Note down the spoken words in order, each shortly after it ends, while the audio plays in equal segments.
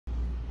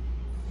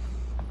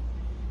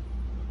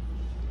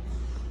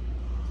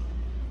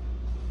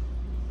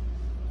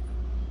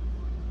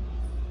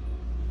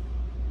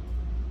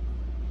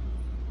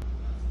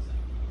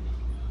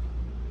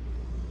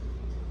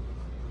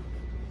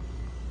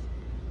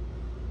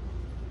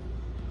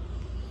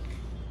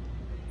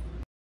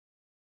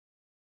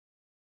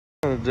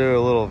I'm gonna do a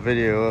little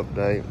video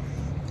update.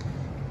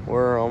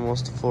 We're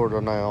almost to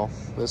Florida now.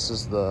 This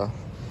is the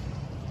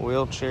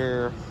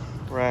wheelchair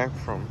rack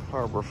from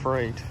Harbor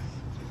Freight,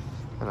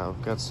 and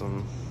I've got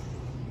some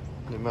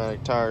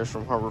pneumatic tires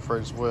from Harbor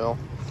Freight as well.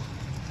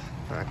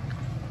 I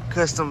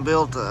custom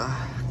built a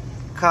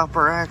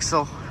copper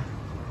axle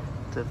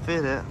to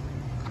fit it,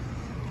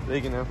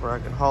 big enough where I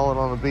can haul it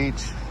on the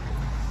beach.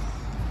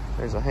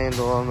 There's a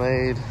handle I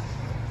made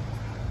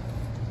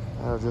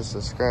out of just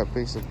a scrap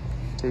piece of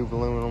tube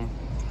aluminum,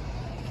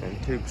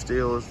 and tube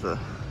steel is the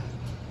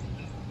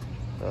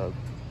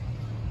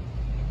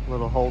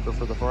little holder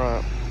for the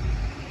front.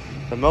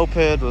 The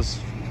moped was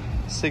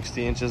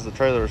 60 inches, the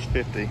trailer was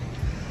 50.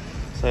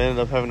 So I ended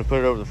up having to put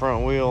it over the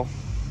front wheel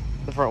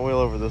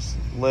over this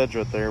ledge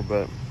right there,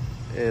 but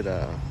it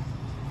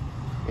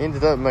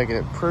ended up making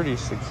it pretty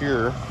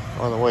secure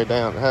on the way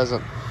down. It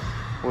hasn't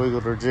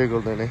wiggled or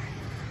jiggled any.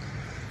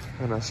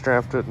 And I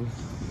strapped it and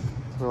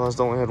realized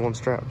I only had one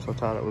strap, so I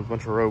tied it with a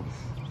bunch of rope.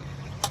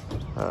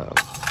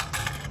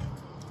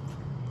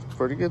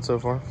 Pretty good so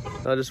far.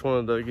 I just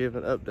wanted to give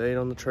an update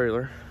on the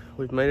trailer.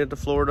 We've made it to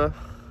Florida,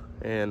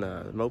 and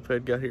the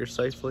moped got here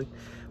safely.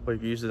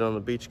 We've used it on the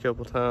beach a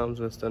couple times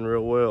and it's done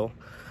real well.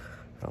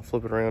 I'll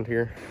flip it around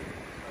here.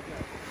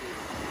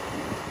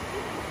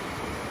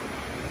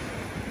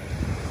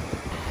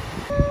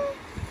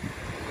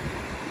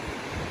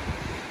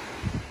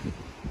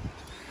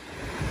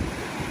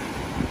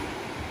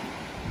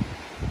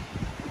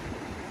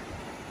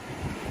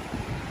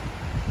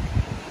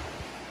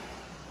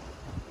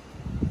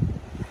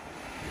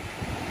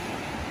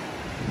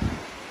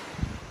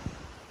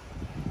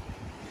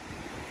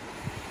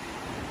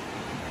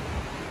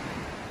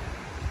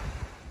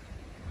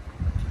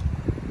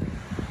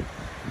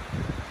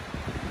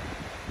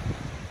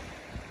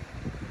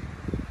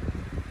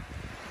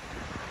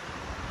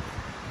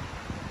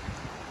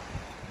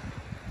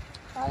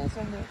 I was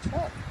going to do a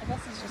trip. I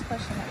guess he's just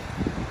pushing it.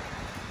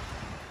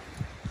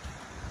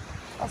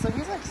 Also,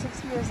 he's like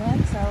 6 years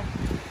in, so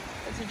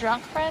it's a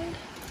drunk friend.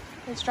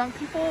 It's drunk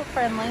people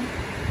friendly.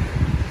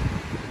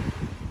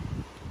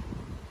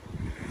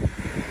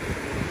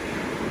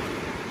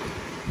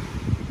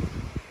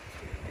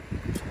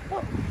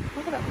 Oh,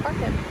 look at that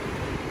parking.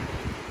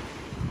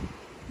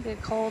 Get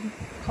a cold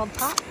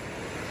pop.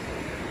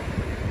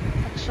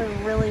 Actually,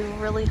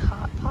 really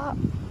hot pop.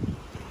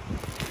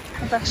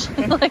 It's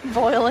actually like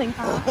boiling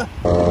hot.